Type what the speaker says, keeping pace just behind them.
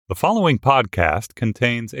The following podcast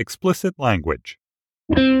contains explicit language.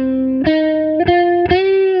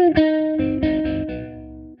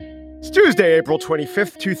 It's Tuesday, April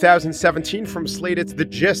 25th, 2017. From Slate, it's The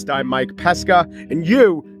Gist. I'm Mike Pesca, and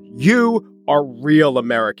you are real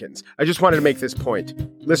Americans. I just wanted to make this point.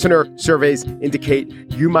 Listener surveys indicate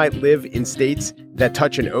you might live in states that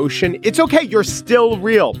touch an ocean. It's okay, you're still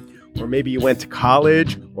real. Or maybe you went to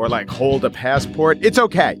college or hold a passport. It's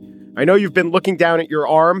okay. I know you've been looking down at your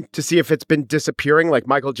arm to see if it's been disappearing like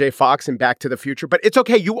Michael J. Fox in Back to the Future, but it's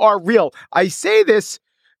okay. You are real. I say this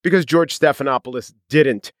because George Stephanopoulos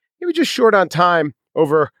didn't. He was just short on time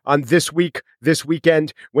over on This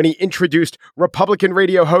Weekend, when he introduced Republican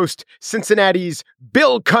radio host Cincinnati's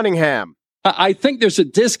Bill Cunningham. I think there's a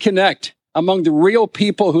disconnect among the real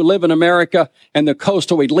people who live in America and the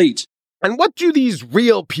coastal elites. And what do these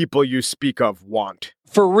real people you speak of want?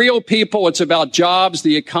 For real people, it's about jobs,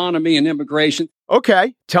 the economy, and immigration.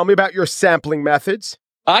 Okay, tell me about your sampling methods.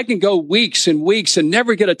 I can go weeks and weeks and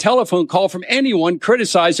never get a telephone call from anyone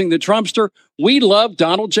criticizing the Trumpster. We love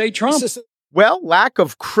Donald J. Trump. Well, lack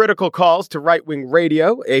of critical calls to right-wing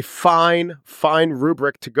radio, a fine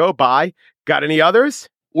rubric to go by. Got any others?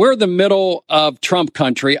 We're the middle of Trump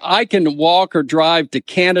country. I can walk or drive to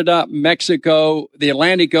Canada, Mexico, the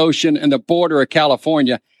Atlantic Ocean, and the border of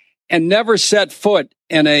California and never set foot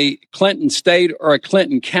in a Clinton state or a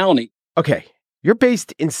Clinton county. Okay, you're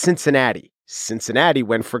based in Cincinnati. Cincinnati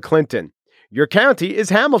went for Clinton. Your county is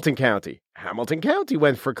Hamilton County. Hamilton County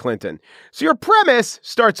went for Clinton. So your premise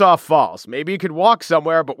starts off false. Maybe you could walk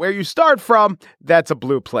somewhere, but where you start from, that's a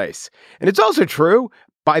blue place. And it's also true,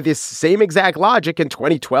 by this same exact logic, in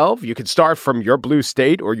 2012, you could start from your blue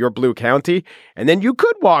state or your blue county, and then you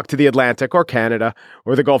could walk to the Atlantic or Canada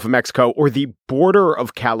or the Gulf of Mexico or the border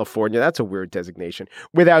of California. That's a weird designation,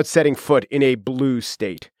 without setting foot in a blue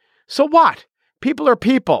state. So what? People are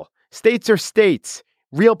people. States are states.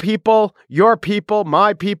 Real people, your people,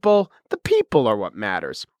 my people, the people are what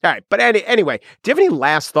matters. All right, but anyway, do you have any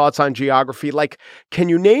last thoughts on geography? Can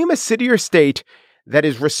you name a city or state that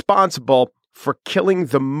is responsible for killing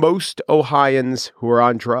the most Ohioans who are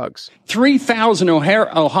on drugs? 3,000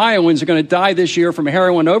 Ohioans are going to die this year from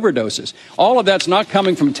heroin overdoses. All of that's not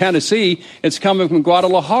coming from Tennessee. It's coming from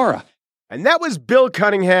Guadalajara. And that was Bill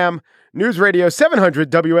Cunningham, News Radio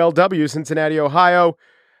 700 WLW, Cincinnati, Ohio.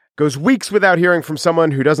 Goes weeks without hearing from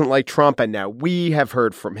someone who doesn't like Trump, and now we have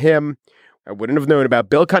heard from him. I wouldn't have known about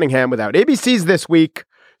Bill Cunningham without ABC's This Week,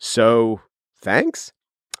 so thanks.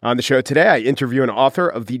 On the show today, I interview an author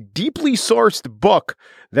of the deeply sourced book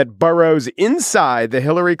that burrows inside the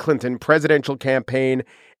Hillary Clinton presidential campaign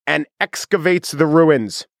and excavates the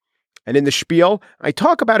ruins. And in the Spiel, I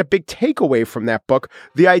talk about a big takeaway from that book,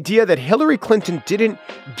 the idea that Hillary Clinton didn't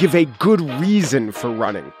give a good reason for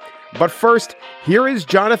running. But first, here is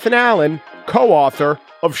Jonathan Allen, co-author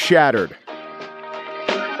of Shattered.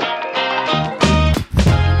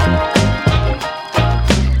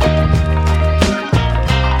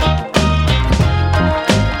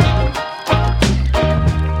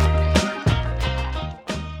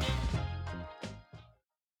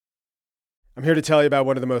 I'm here to tell you about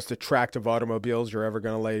one of the most attractive automobiles you're ever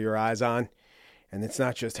going to lay your eyes on. And it's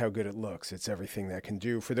not just how good it looks, it's everything that can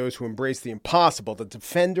do. For those who embrace the impossible, the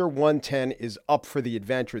Defender 110 is up for the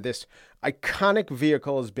adventure. This iconic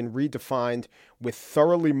vehicle has been redefined with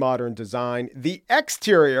thoroughly modern design. The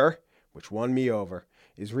exterior, which won me over,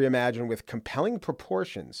 is reimagined with compelling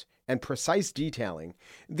proportions and precise detailing.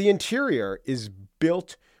 The interior is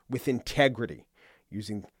built with integrity,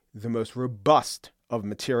 using the most robust of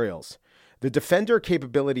materials. The Defender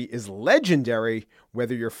capability is legendary,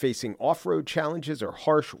 whether you're facing off-road challenges or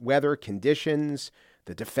harsh weather conditions.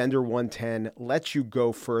 The Defender 110 lets you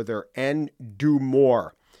go further and do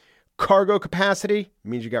more. Cargo capacity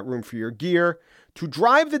means you got room for your gear. To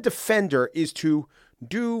drive the Defender is to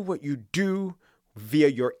do what you do via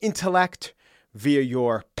your intellect, via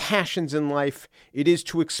your passions in life. It is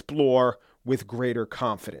to explore with greater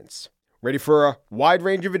confidence. Ready for a wide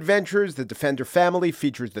range of adventures? The Defender family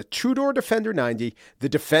features the two-door Defender 90, the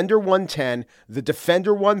Defender 110, the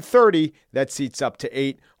Defender 130 that seats up to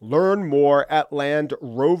 8. Learn more at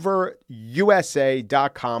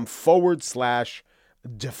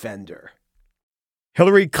landroverusa.com/Defender.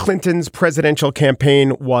 Hillary Clinton's presidential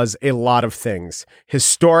campaign was a lot of things.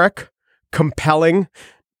 Historic, compelling,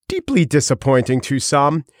 deeply disappointing to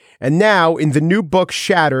some. And now, in the new book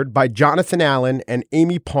Shattered by Jonathan Allen and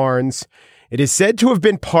Amie Parnes, it is said to have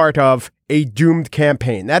been part of a doomed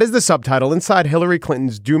campaign. That is the subtitle, Inside Hillary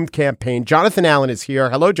Clinton's Doomed Campaign. Jonathan Allen is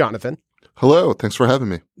here. Hello, Jonathan. Hello. Thanks for having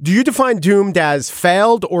me. Do you define doomed as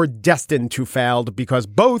failed or destined to fail? Because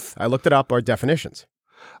both, I looked it up, are definitions.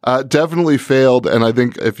 Definitely failed. And I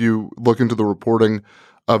think if you look into the reporting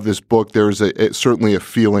of this book, there's certainly a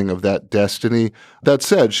feeling of that destiny. That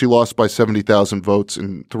said, she lost by 70,000 votes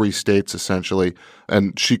in 3 states, essentially,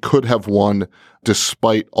 and she could have won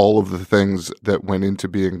despite all of the things that went into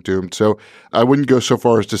being doomed. So I wouldn't go so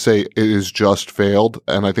far as to say it is just failed,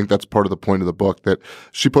 and I think that's part of the point of the book, that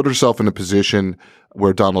she put herself in a position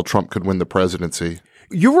where Donald Trump could win the presidency.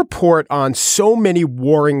 You report on so many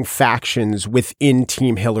warring factions within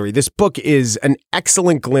Team Hillary. This book is an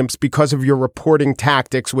excellent glimpse because of your reporting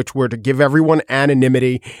tactics, which were to give everyone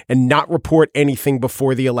anonymity and not report anything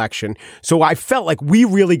before the election. So I felt like we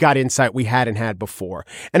really got insight we hadn't had before.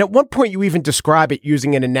 And at one point, you even describe it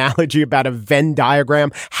using an analogy about a Venn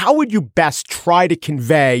diagram. How would you best try to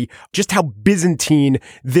convey just how Byzantine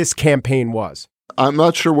this campaign was? I'm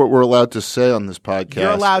not sure what we're allowed to say on this podcast.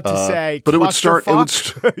 You're allowed to say, but it would start. You're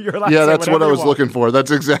allowed yeah, to say that's what I was want. looking for.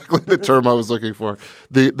 That's exactly the term I was looking for.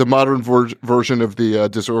 The modern version of the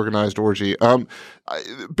disorganized orgy.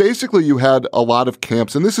 Basically, you had a lot of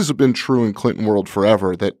camps, and this has been true in Clinton world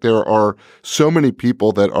forever, that there are so many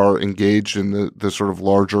people that are engaged in the sort of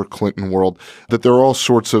larger Clinton world that there are all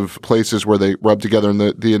sorts of places where they rub together. And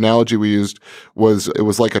the analogy we used was it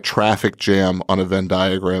was like a traffic jam on a Venn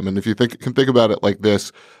diagram. And if you can think about it like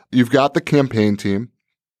this, you've got the campaign team,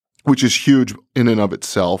 which is huge in and of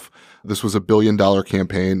itself. This was $1 billion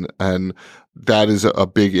campaign, and that is a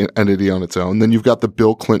big entity on its own. Then you've got the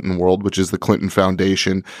Bill Clinton world, which is the Clinton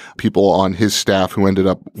Foundation, people on his staff who ended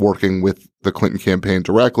up working with the Clinton campaign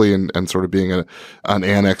directly and sort of being an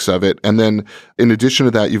annex of it. And then in addition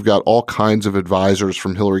to that, you've got all kinds of advisors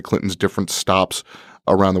from Hillary Clinton's different stops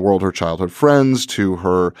around the world, her childhood friends to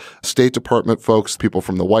her State Department folks, people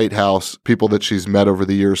from the White House, people that she's met over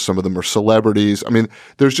the years. Some of them are celebrities. I mean,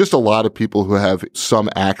 there's just a lot of people who have some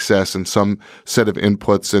access and some set of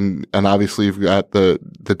inputs. And obviously you've got the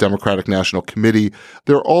Democratic National Committee.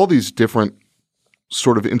 There are all these different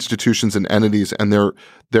sort of institutions and entities, and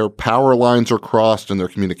their power lines are crossed and their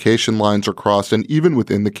communication lines are crossed. And even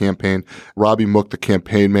within the campaign, Robbie Mook, the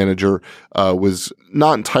campaign manager, was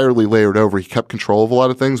not entirely layered over. He kept control of a lot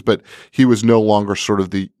of things, but he was no longer sort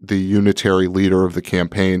of the unitary leader of the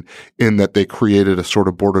campaign, in that they created a sort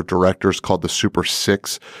of board of directors called the Super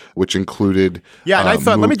Six, which included and I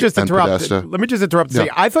thought, Mook let me just interrupt to say,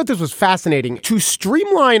 Yeah. I thought this was fascinating. To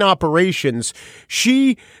streamline operations,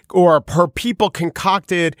 she or her people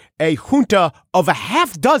concocted a junta of a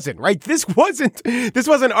half dozen, right? This wasn't,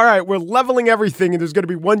 all right, we're leveling everything and there's going to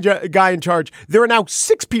be one guy in charge. There are now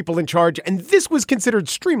 6 people in charge, and this was considered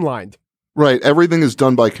streamlined. Right. Everything is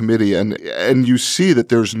done by committee, and you see that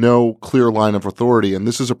there's no clear line of authority. And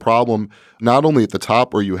this is a problem not only at the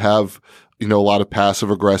top where you have, a lot of passive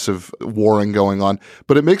aggressive warring going on,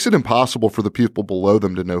 but it makes it impossible for the people below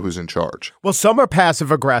them to know who's in charge. Well, some are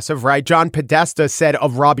passive aggressive, right? John Podesta said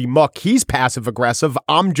of Robbie Mook, he's passive aggressive.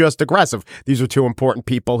 I'm just aggressive. These are 2 important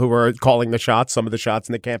people who are calling the shots, some of the shots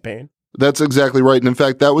in the campaign. That's exactly right. And in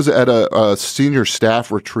fact, that was at a senior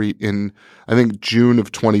staff retreat in, I think, June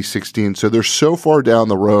of 2016. So they're so far down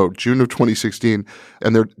the road, June of 2016,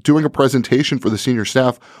 and they're doing a presentation for the senior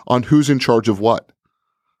staff on who's in charge of what.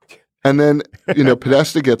 And then,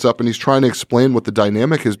 Podesta gets up and he's trying to explain what the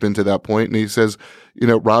dynamic has been to that point. And he says,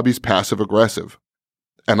 Robbie's passive aggressive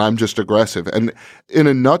and I'm just aggressive. And in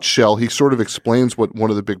a nutshell, he sort of explains what one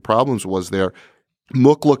of the big problems was there.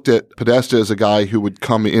 Mook looked at Podesta as a guy who would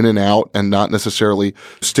come in and out and not necessarily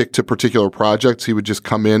stick to particular projects. He would just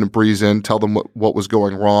come in and breeze in, tell them what was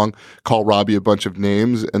going wrong, call Robbie a bunch of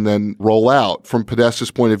names, and then roll out. From Podesta's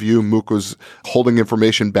point of view, Mook was holding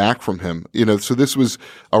information back from him. So this was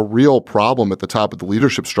a real problem at the top of the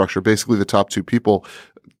leadership structure. Basically, the top 2 people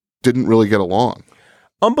didn't really get along.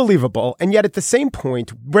 Unbelievable. And yet at the same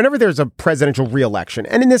point, whenever there's a presidential reelection,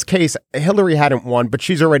 and in this case, Hillary hadn't won, but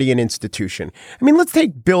she's already an institution. I mean, let's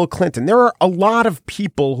take Bill Clinton. There are a lot of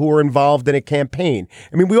people who are involved in a campaign.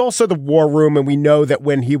 I mean, we all saw the war room, and we know that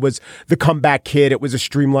when he was the comeback kid, it was a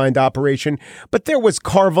streamlined operation. But there was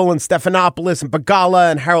Carville and Stephanopoulos and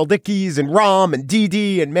Begala and Harold Ickes and Rahm and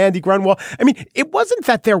Didi and Mandy Grunwald. I mean, it wasn't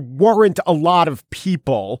that there weren't a lot of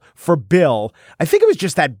people for Bill. I think it was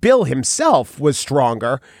just that Bill himself was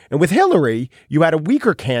stronger. And with Hillary, you had a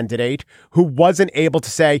weaker candidate who wasn't able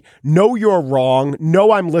to say, no, you're wrong.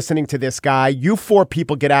 No, I'm listening to this guy. You 4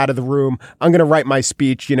 people get out of the room. I'm going to write my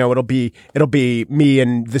speech. It'll be me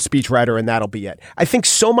and the speechwriter, and that'll be it. I think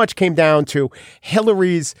so much came down to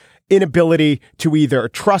Hillary's inability to either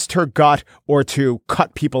trust her gut or to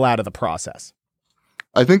cut people out of the process.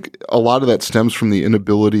 I think a lot of that stems from the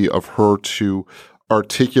inability of her to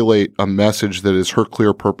articulate a message that is her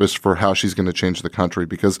clear purpose for how she's going to change the country.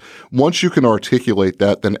 Because once you can articulate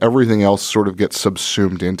that, then everything else sort of gets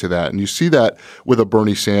subsumed into that. And you see that with a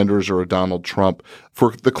Bernie Sanders or a Donald Trump.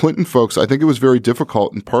 For the Clinton folks, I think it was very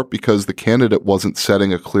difficult, in part because the candidate wasn't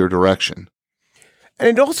setting a clear direction. And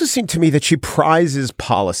it also seemed to me that she prizes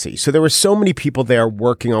policy. So there were so many people there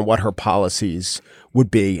working on what her policies would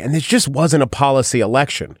be. And this just wasn't a policy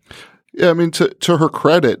election. Yeah, I mean, to her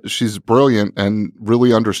credit, she's brilliant and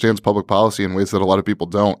really understands public policy in ways that a lot of people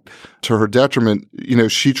don't. To her detriment,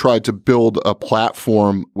 she tried to build a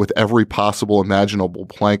platform with every possible imaginable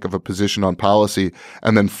plank of a position on policy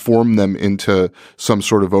and then form them into some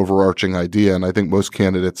sort of overarching idea. And I think most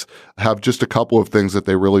candidates have just a couple of things that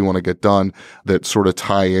they really want to get done that sort of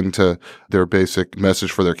tie into their basic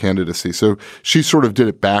message for their candidacy. So she sort of did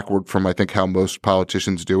it backward from, I think, how most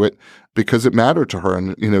politicians do it, because it mattered to her.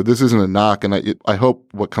 And, this isn't a knock. And I hope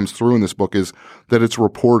what comes through in this book is that it's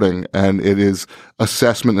reporting and it is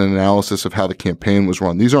assessment and analysis of how the campaign was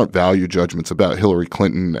run. These aren't value judgments about Hillary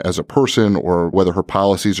Clinton as a person or whether her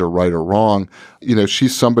policies are right or wrong.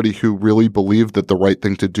 She's somebody who really believed that the right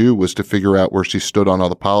thing to do was to figure out where she stood on all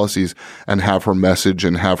the policies and have her message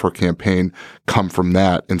and have her campaign come from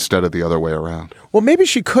that instead of the other way around. Well, maybe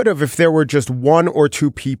she could have if there were just one or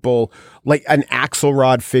two people, like an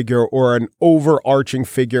Axelrod figure or an overarching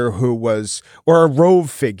figure or a Rove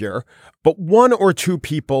figure, but one or two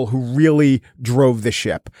people who really drove the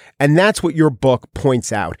ship. And that's what your book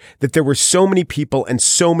points out, that there were so many people and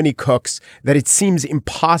so many cooks that it seems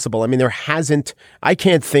impossible. I mean, I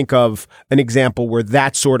can't think of an example where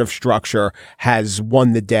that sort of structure has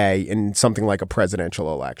won the day in something like a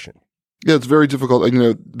presidential election. Yeah, it's very difficult.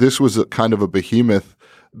 This was a kind of a behemoth.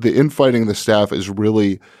 The infighting the staff is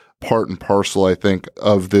really part and parcel, I think,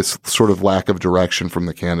 of this sort of lack of direction from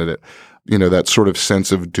the candidate. That sort of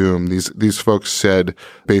sense of doom. These folks said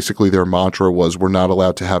basically their mantra was, we're not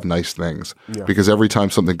allowed to have nice things. Yeah. Because every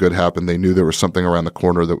time something good happened, they knew there was something around the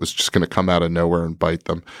corner that was just going to come out of nowhere and bite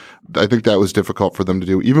them. I think that was difficult for them to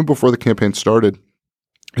do. Even before the campaign started,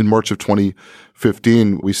 in March of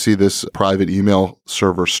 2015, we see this private email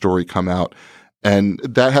server story come out. And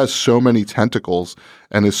that has so many tentacles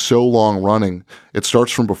and is so long running. It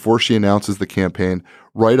starts from before she announces the campaign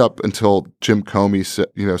right up until Jim Comey,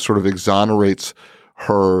 sort of exonerates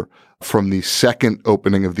her from the second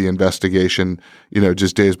opening of the investigation,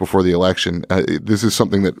 just days before the election. This is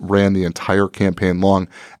something that ran the entire campaign long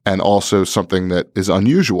and also something that is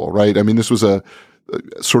unusual, right? I mean, this was a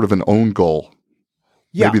sort of an own goal.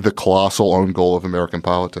 Yeah. Maybe the colossal own goal of American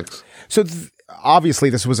politics. So obviously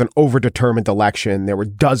this was an overdetermined election. There were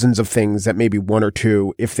dozens of things that maybe one or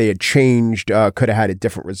two, if they had changed, could have had a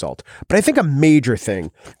different result. But I think a major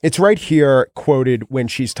thing, it's right here quoted when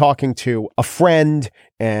she's talking to a friend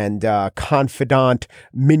and confidant,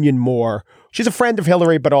 Minion Moore. She's a friend of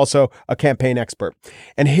Hillary, but also a campaign expert.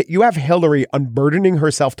 And you have Hillary unburdening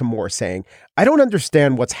herself to Moore saying, I don't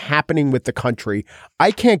understand what's happening with the country.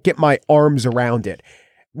 I can't get my arms around it.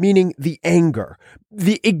 Meaning the anger,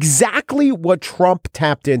 exactly what Trump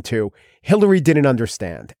tapped into, Hillary didn't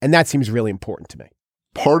understand. And that seems really important to me.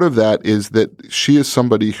 Part of that is that she is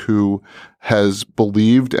somebody who has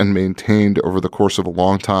believed and maintained over the course of a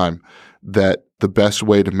long time that the best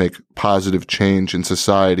way to make positive change in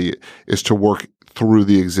society is to work through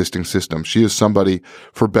the existing system. She is somebody,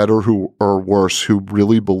 for better or worse, who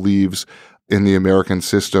really believes in the American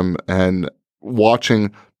system, and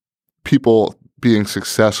watching people being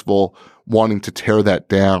successful, wanting to tear that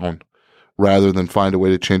down rather than find a way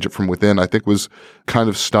to change it from within, I think was kind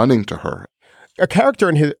of stunning to her. A character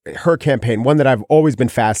in her campaign, one that I've always been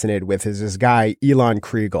fascinated with, is this guy, Elon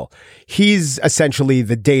Kriegel. He's essentially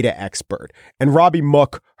the data expert. And Robbie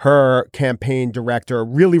Mook, her campaign director,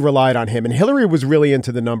 really relied on him. And Hillary was really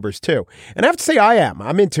into the numbers too. And I have to say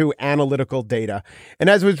I'm into analytical data. And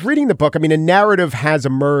as I was reading the book, I mean, a narrative has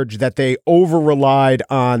emerged that they over-relied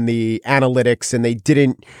on the analytics and they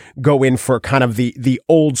didn't go in for kind of the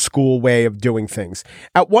old school way of doing things.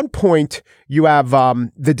 At one point, you have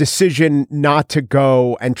the decision not to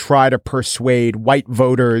go and try to persuade white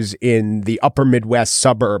voters in the upper Midwest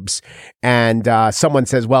suburbs. And someone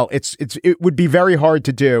says, well, it would be very hard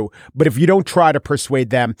to do, but if you don't try to persuade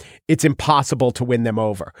them, it's impossible to win them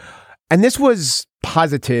over. And this was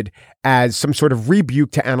posited as some sort of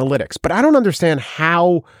rebuke to analytics. But I don't understand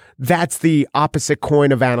how that's the opposite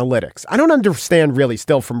coin of analytics. I don't understand really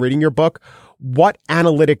still from reading your book what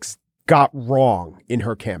analytics got wrong in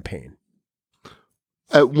her campaign.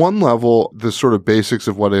 At one level, the sort of basics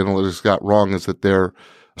of what analytics got wrong is that their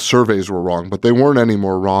surveys were wrong, but they weren't any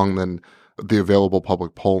more wrong than the available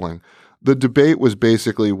public polling. The debate was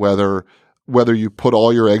basically whether whether you put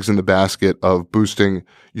all your eggs in the basket of boosting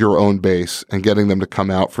your own base and getting them to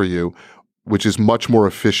come out for you, which is much more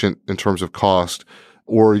efficient in terms of cost,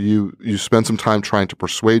 or you spend some time trying to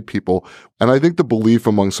persuade people. And I think the belief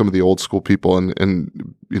among some of the old school people,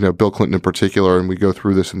 and Bill Clinton in particular, and we go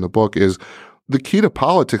through this in the book, is the key to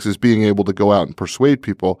politics is being able to go out and persuade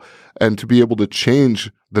people and to be able to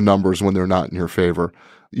change the numbers when they're not in your favor.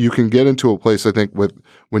 You can get into a place, I think,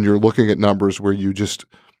 when you're looking at numbers where you just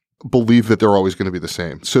believe that they're always going to be the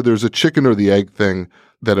same. So there's a chicken or the egg thing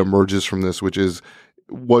that emerges from this, which is,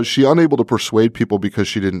 was she unable to persuade people because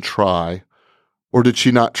she didn't try? Or did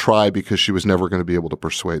she not try because she was never going to be able to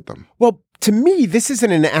persuade them? Well, to me, this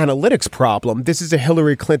isn't an analytics problem. This is a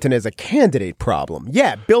Hillary Clinton as a candidate problem.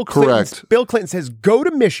 Yeah, Bill Clinton says, go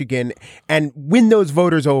to Michigan and win those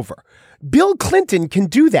voters over. Bill Clinton can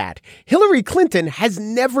do that. Hillary Clinton has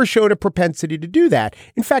never shown a propensity to do that.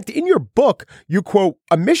 In fact, in your book, you quote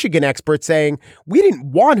a Michigan expert saying, we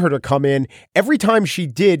didn't want her to come in. Every time she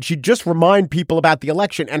did, she'd just remind people about the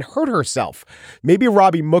election and hurt herself. Maybe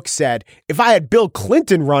Robbie Mook said, if I had Bill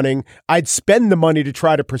Clinton running, I'd spend the money to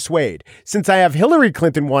try to persuade. Since I have Hillary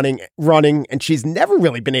Clinton running, and she's never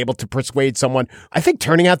really been able to persuade someone, I think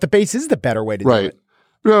turning out the base is the better way to do it.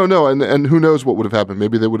 No, and who knows what would have happened.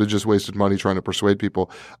 Maybe they would have just wasted money trying to persuade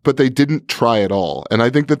people, but they didn't try at all. And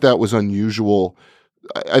I think that was unusual.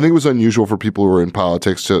 I think it was unusual for people who were in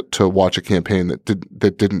politics to watch a campaign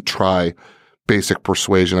that didn't try basic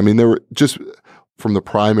persuasion. I mean, there were just from the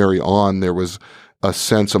primary on, there was a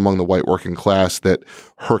sense among the white working class that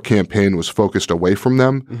her campaign was focused away from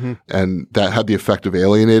them, and that had the effect of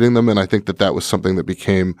alienating them. And I think that was something that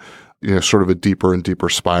became, sort of a deeper and deeper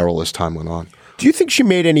spiral as time went on. Do you think she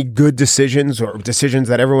made any good decisions or decisions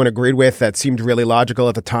that everyone agreed with that seemed really logical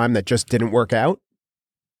at the time that just didn't work out?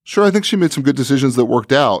 Sure, I think she made some good decisions that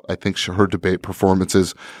worked out. I think her debate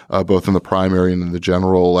performances, both in the primary and in the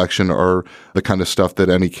general election, are the kind of stuff that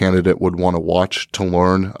any candidate would want to watch to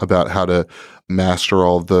learn about how to master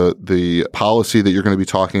all the policy that you're going to be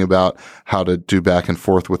talking about, how to do back and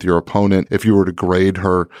forth with your opponent. If you were to grade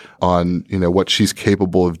her on, what she's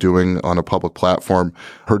capable of doing on a public platform,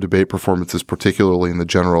 her debate performances, particularly in the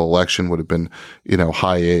general election, would have been,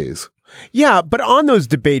 high A's. Yeah, but on those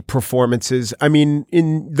debate performances, I mean,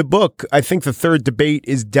 in the book, I think the third debate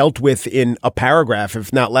is dealt with in a paragraph,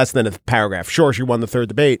 if not less than a paragraph. Sure, she won the third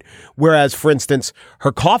debate. Whereas, for instance,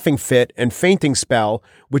 her coughing fit and fainting spell,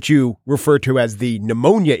 which you refer to as the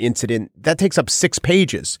pneumonia incident, that takes up 6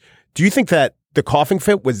 pages. Do you think that the coughing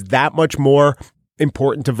fit was that much more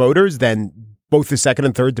important to voters than both the second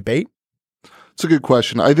and third debate? It's a good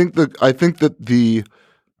question. I think that the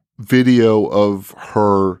video of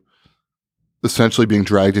her essentially being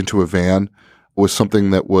dragged into a van was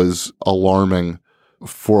something that was alarming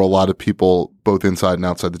for a lot of people, both inside and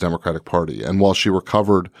outside the Democratic Party. And while she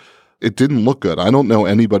recovered, it didn't look good. I don't know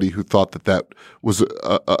anybody who thought that was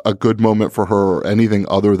a good moment for her or anything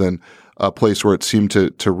other than a place where it seemed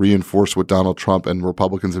to reinforce what Donald Trump and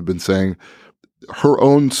Republicans have been saying. Her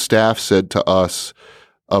own staff said to us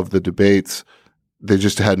of the debates, they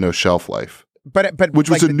just had no shelf life. But which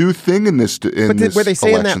was a new thing in this were they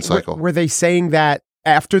saying election cycle. Were they saying that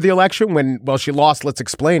after the election when she lost? Let's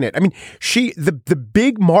explain it. I mean, the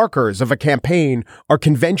big markers of a campaign are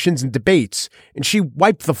conventions and debates, and she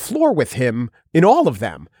wiped the floor with him in all of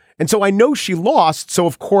them. And so I know she lost. So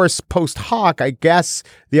of course, post hoc, I guess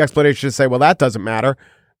the explanation is say, well, that doesn't matter.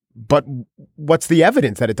 But what's the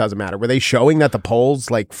evidence that it doesn't matter? Were they showing that the polls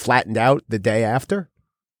flattened out the day after?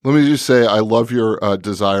 Let me just say, I love your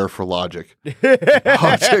desire for logic.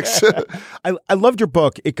 Politics. I loved your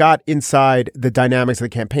book. It got inside the dynamics of the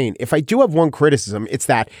campaign. If I do have one criticism, it's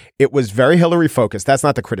that it was very Hillary focused. That's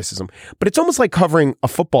not the criticism, but it's almost like covering a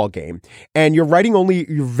football game and you're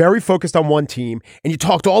very focused on one team and you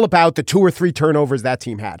talked all about the 2 or 3 turnovers that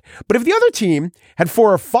team had. But if the other team had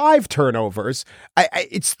 4 or 5 turnovers,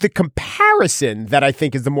 it's the comparison that I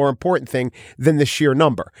think is the more important thing than the sheer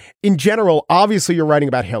number. In general, obviously you're writing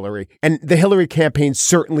about Hillary, and the Hillary campaign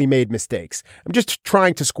certainly made mistakes. I'm just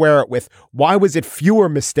trying to square it with why was it fewer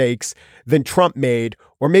mistakes than Trump made?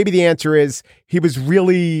 Or maybe the answer is he was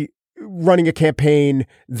really running a campaign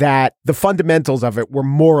that the fundamentals of it were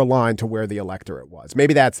more aligned to where the electorate was.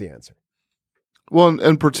 Maybe that's the answer. Well,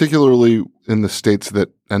 and particularly in the states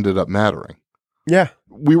that ended up mattering. Yeah.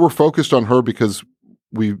 We were focused on her because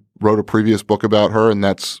we wrote a previous book about her, and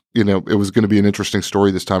that's, it was going to be an interesting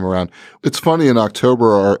story this time around. It's funny, in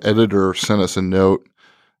October, our editor sent us a note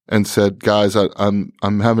and said, guys, I'm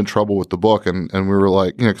having trouble with the book. And we were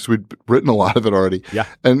like, because we'd written a lot of it already. Yeah.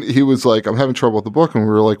 And he was like, I'm having trouble with the book. And we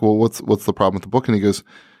were like, well, what's the problem with the book? And he goes,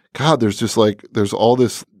 God, there's all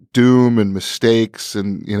this doom and mistakes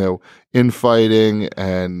and, infighting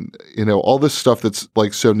and, all this stuff that's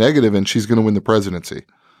like so negative, and she's going to win the presidency.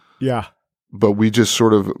 Yeah. But we just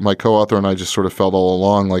my co-author and I just sort of felt all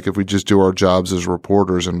along, like if we just do our jobs as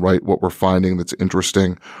reporters and write what we're finding that's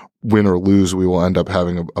interesting, win or lose, we will end up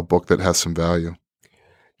having a book that has some value.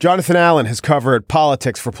 Jonathan Allen has covered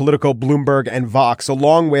politics for Politico, Bloomberg, and Vox,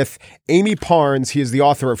 along with Amie Parnes. He is the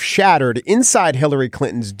author of Shattered, Inside Hillary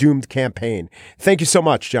Clinton's Doomed Campaign. Thank you so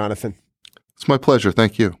much, Jonathan. It's my pleasure.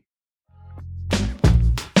 Thank you.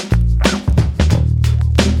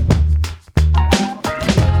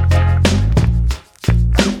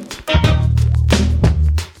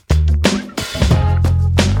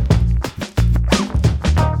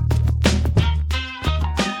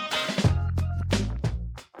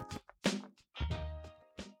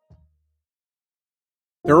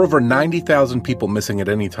 There are over 90,000 people missing at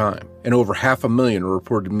any time, and over 500,000 are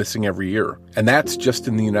reported missing every year. And that's just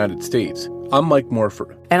in the United States. I'm Mike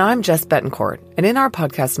Morford. And I'm Jess Betancourt. And in our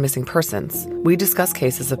podcast, Missing Persons, we discuss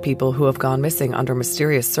cases of people who have gone missing under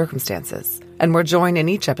mysterious circumstances. And we're joined in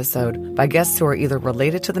each episode by guests who are either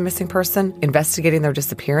related to the missing person, investigating their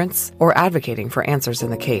disappearance, or advocating for answers in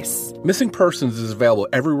the case. Missing Persons is available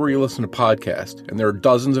everywhere you listen to podcasts, and there are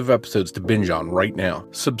dozens of episodes to binge on right now.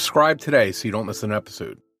 Subscribe today so you don't miss an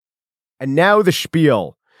episode. And now the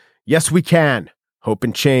spiel. Yes, we can. Hope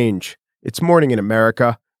and change. It's morning in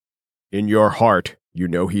America. In your heart, you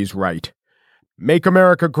know he's right. Make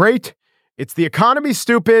America great. It's the economy,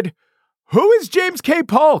 stupid. Who is James K.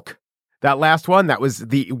 Polk? That last one, that was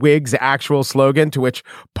the Whigs' actual slogan, to which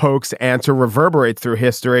Polk's answer reverberates through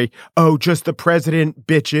history. Oh, just the president,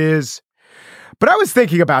 bitches. But I was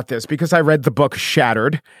thinking about this because I read the book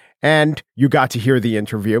Shattered, and you got to hear the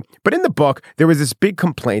interview. But in the book, there was this big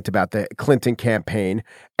complaint about the Clinton campaign,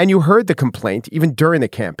 and you heard the complaint even during the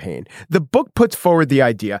campaign. The book puts forward the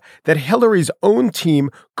idea that Hillary's own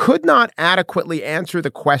team could not adequately answer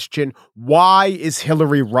the question, why is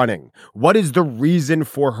Hillary running? What is the reason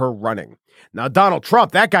for her running? Now, Donald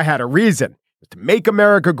Trump, that guy had a reason. To make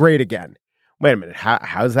America great again. Wait a minute,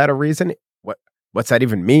 how's that a reason? What's that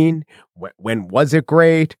even mean? When was it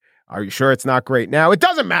great? Are you sure it's not great now? It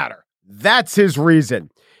doesn't matter. That's his reason.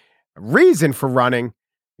 A reason for running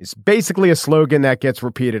is basically a slogan that gets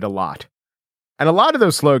repeated a lot. And a lot of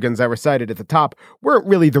those slogans that were cited at the top weren't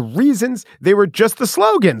really the reasons, they were just the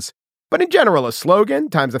slogans. But in general, a slogan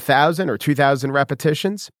times 1,000 or 2,000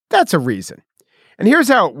 repetitions, that's a reason. And here's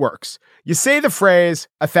how it works. You say the phrase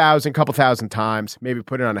 1,000, couple thousand times, maybe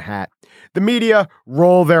put it on a hat. The media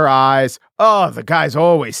roll their eyes. Oh, the guy's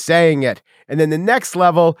always saying it. And then the next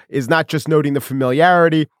level is not just noting the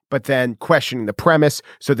familiarity, but then questioning the premise.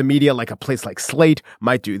 So the media, like a place like Slate,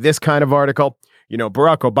 might do this kind of article.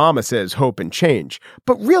 Barack Obama says hope and change.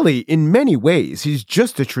 But really, in many ways, he's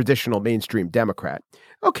just a traditional mainstream Democrat.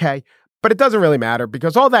 Okay. But it doesn't really matter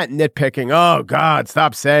because all that nitpicking, oh, God,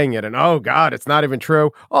 stop saying it, and oh, God, it's not even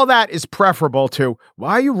true, all that is preferable to,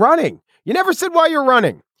 why are you running? You never said why you're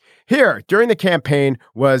running. Here, during the campaign,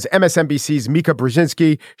 was MSNBC's Mika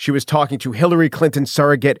Brzezinski. She was talking to Hillary Clinton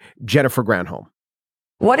surrogate Jennifer Granholm.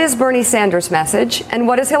 What is Bernie Sanders' message, and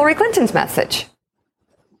what is Hillary Clinton's message?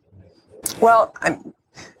 Well,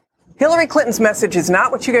 Hillary Clinton's message is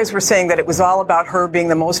not what you guys were saying, that it was all about her being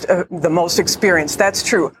the most experienced. That's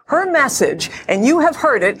true. Her message, and you have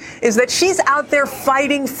heard it, is that she's out there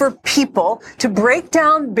fighting for people to break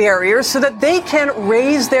down barriers so that they can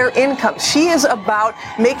raise their income. She is about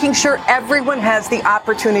making sure everyone has the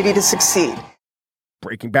opportunity to succeed.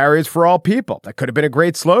 Breaking barriers for all people. That could have been a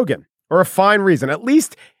great slogan or a fine reason. At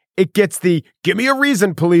least it gets the give me a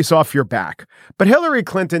reason police off your back. But Hillary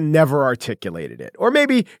Clinton never articulated it. Or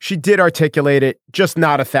maybe she did articulate it, just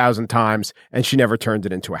not 1,000 times, and she never turned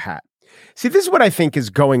it into a hat. See, this is what I think is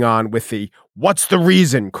going on with the what's the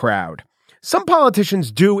reason crowd. Some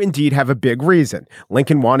politicians do indeed have a big reason.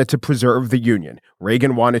 Lincoln wanted to preserve the Union.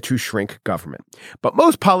 Reagan wanted to shrink government. But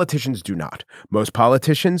most politicians do not. Most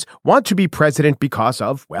politicians want to be president because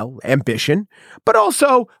of, well, ambition, but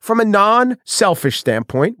also from a non-selfish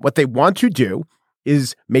standpoint, what they want to do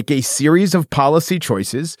is make a series of policy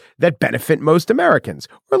choices that benefit most Americans,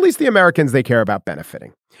 or at least the Americans they care about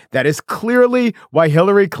benefiting. That is clearly why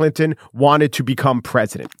Hillary Clinton wanted to become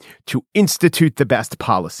president, to institute the best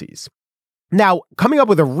policies. Now, coming up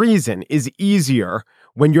with a reason is easier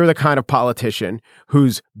when you're the kind of politician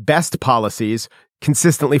whose best policies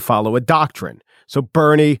consistently follow a doctrine. So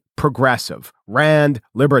Bernie, progressive, Rand,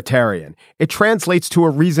 libertarian. It translates to a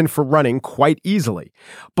reason for running quite easily.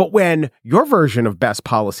 But when your version of best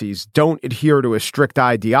policies don't adhere to a strict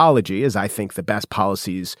ideology, as I think the best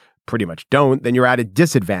policies pretty much don't, then you're at a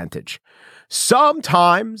disadvantage.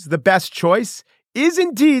 Sometimes the best choice is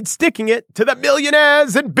indeed sticking it to the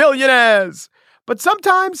millionaires and billionaires. But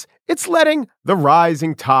sometimes it's letting the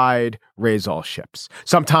rising tide raise all ships.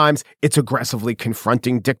 Sometimes it's aggressively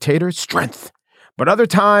confronting dictators' strength. But other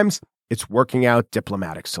times, it's working out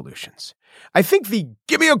diplomatic solutions. I think the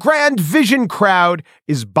give me a grand vision crowd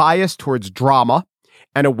is biased towards drama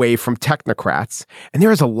and away from technocrats. And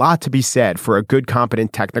there is a lot to be said for a good,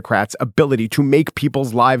 competent technocrat's ability to make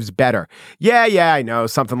people's lives better. Yeah, I know,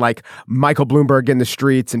 something like Michael Bloomberg in the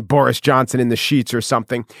streets and Boris Johnson in the sheets or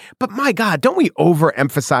something. But my God, don't we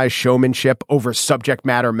overemphasize showmanship over subject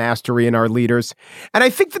matter mastery in our leaders? And I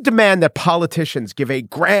think the demand that politicians give a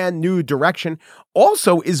grand new direction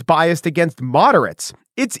also is biased against moderates.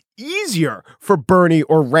 It's easier for Bernie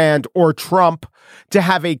or Rand or Trump to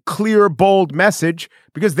have a clear, bold message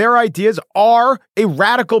because their ideas are a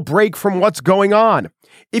radical break from what's going on.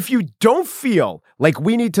 If you don't feel like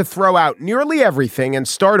we need to throw out nearly everything and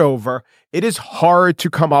start over, it is hard to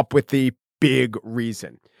come up with the big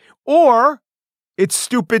reason. Or it's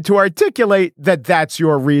stupid to articulate that that's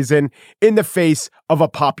your reason in the face of a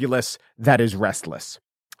populace that is restless.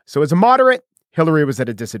 So as a moderate, Hillary was at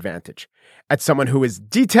a disadvantage. As someone who is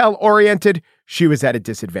detail-oriented, she was at a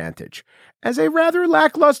disadvantage. As a rather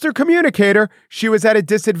lackluster communicator, she was at a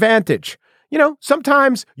disadvantage. You know,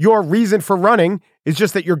 sometimes your reason for running is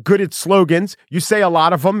just that you're good at slogans, you say a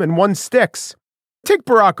lot of them, and one sticks. Take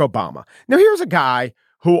Barack Obama. Now, here's a guy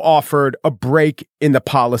who offered a break in the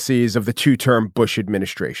policies of the two-term Bush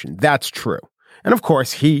administration. That's true. And of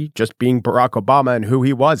course, he, just being Barack Obama and who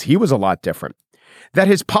he was a lot different. That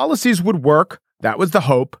his policies would work, that was the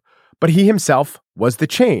hope, but he himself was the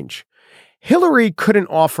change. Hillary couldn't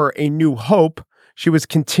offer a new hope. She was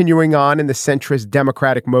continuing on in the centrist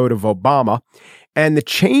Democratic mode of Obama, and the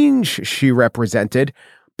change she represented,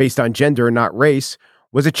 based on gender, not race,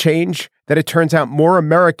 was a change that it turns out more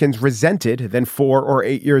Americans resented than 4 or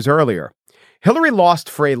 8 years earlier. Hillary lost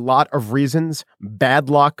for a lot of reasons: bad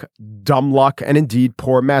luck, dumb luck, and indeed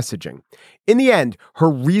poor messaging. In the end, her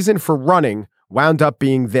reason for running wound up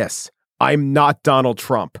being this: I'm not Donald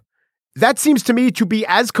Trump. That seems to me to be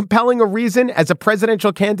as compelling a reason as a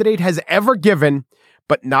presidential candidate has ever given,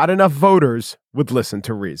 but not enough voters would listen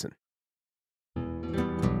to reason.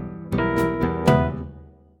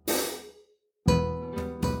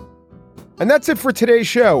 And that's it for today's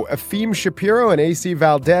show. Efim Shapiro and AC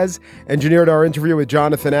Valdez engineered our interview with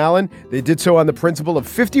Jonathan Allen. They did so on the principle of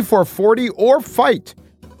 54-40 or fight.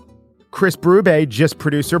 Chris Brube, Gist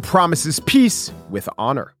producer, promises peace with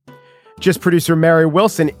honor. Gist producer Mary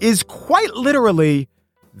Wilson is quite literally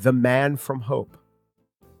the man from Hope.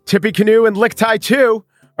 Tippecanoe and Licktie 2,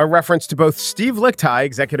 a reference to both Steve Licktie,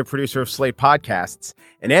 executive producer of Slate Podcasts,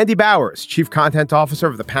 and Andy Bowers, chief content officer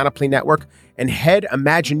of the Panoply Network and head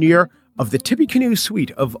Imagineer of the Tippecanoe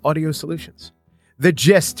suite of audio solutions. The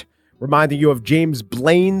Gist, reminding you of James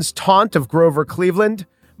Blaine's taunt of Grover Cleveland.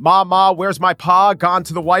 Ma, where's my pa? Gone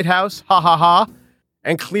to the White House. Ha, ha, ha.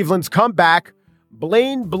 And Cleveland's comeback.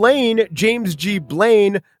 Blaine, James G.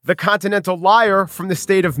 Blaine, the continental liar from the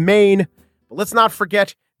state of Maine. But let's not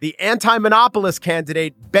forget the anti-monopolist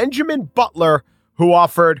candidate, Benjamin Butler, who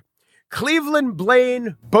offered Cleveland,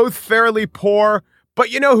 Blaine, both fairly poor.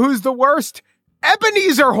 But you know who's the worst?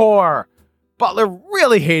 Ebenezer whore. Butler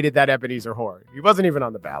really hated that Ebenezer whore. He wasn't even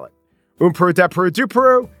on the ballot. Peru, de Peru, du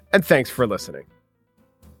Peru, and thanks for listening.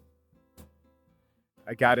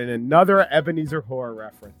 I got in another Ebenezer whore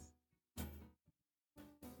reference.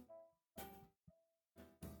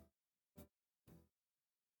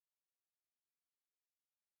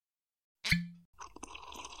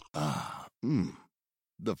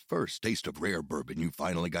 The first taste of rare bourbon you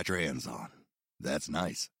finally got your hands on. That's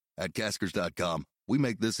nice. At Caskers.com, we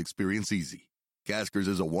make this experience easy. Caskers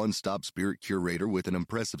is a one-stop spirit curator with an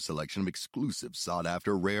impressive selection of exclusive,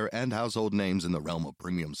 sought-after, rare, and household names in the realm of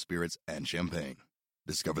premium spirits and champagne.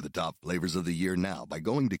 Discover the top flavors of the year now by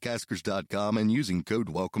going to Caskers.com and using code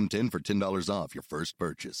WELCOME10 for $10 off your first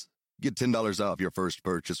purchase. Get $10 off your first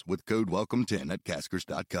purchase with code WELCOME10 at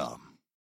Caskers.com.